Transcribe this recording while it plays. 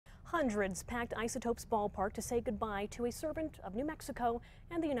Hundreds packed Isotopes Ballpark to say goodbye to a servant of New Mexico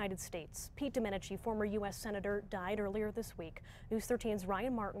and the United States. Pete Domenici, former U.S. Senator, died earlier this week. News 13's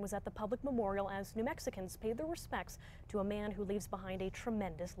Ryan Martin was at the public memorial as New Mexicans paid their respects to a man who leaves behind a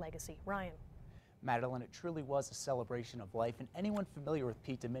tremendous legacy. Ryan. Madeline, it truly was a celebration of life, and anyone familiar with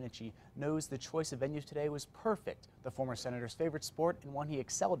Pete Domenici knows the choice of venue today was perfect. The former senator's favorite sport and one he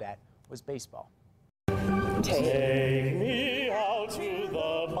excelled at was baseball. Take me out to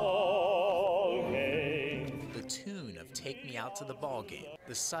the ball game. The tune of Take Me Out to the Ball Game,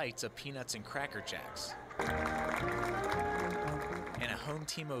 the sights of Peanuts and Cracker Jacks, and a home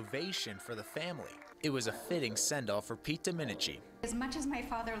team ovation for the family. It was a fitting send-off for Pete Domenici. As much as my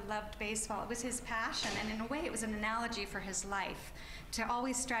father loved baseball, it was his passion, and in a way it was an analogy for his life, to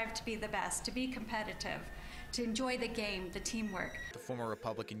always strive to be the best, to be competitive, to enjoy the game, the teamwork. The former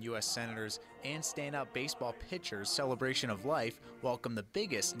Republican U.S. senators and standout baseball pitchers' celebration of life welcomed the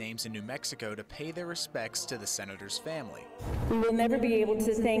biggest names in New Mexico to pay their respects to the senator's family. We will never be able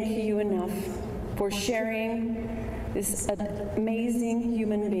to thank you enough for sharing this amazing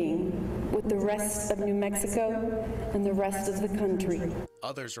human being with the rest of New Mexico and the rest of the country.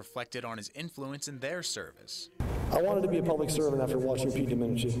 Others reflected on his influence in their service. I wanted to be a public servant after watching Pete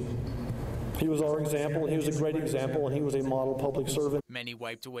Domenici. He was our example, and he was a great example, and he was a model public servant. Many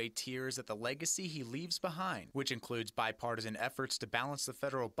wiped away tears at the legacy he leaves behind, which includes bipartisan efforts to balance the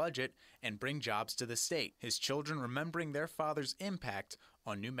federal budget and bring jobs to the state. His children remembering their father's impact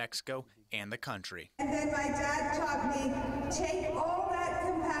on New Mexico and the country. And then my dad taught me, take all that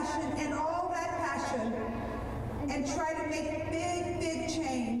compassion and all that passion and try to make big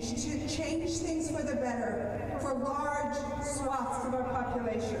change, to change things for the better, for large swaths of our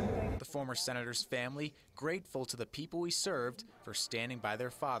population. The former senator's family grateful to the people he served for standing by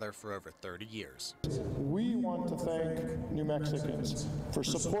their father for over 30 years. We want to thank New Mexicans for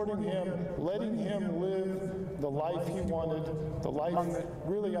supporting him, letting him live the life he wanted, the life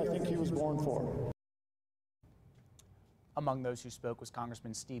really I think he was born for. Among those who spoke was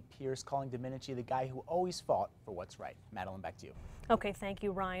Congressman Steve Pearce, calling Domenici the guy who always fought for what's right. Madeline, back to you. Okay, thank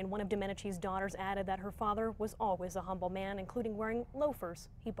you, Ryan. One of Domenici's daughters added that her father was always a humble man, including wearing loafers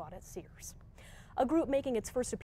he bought at Sears. A group making its first appearance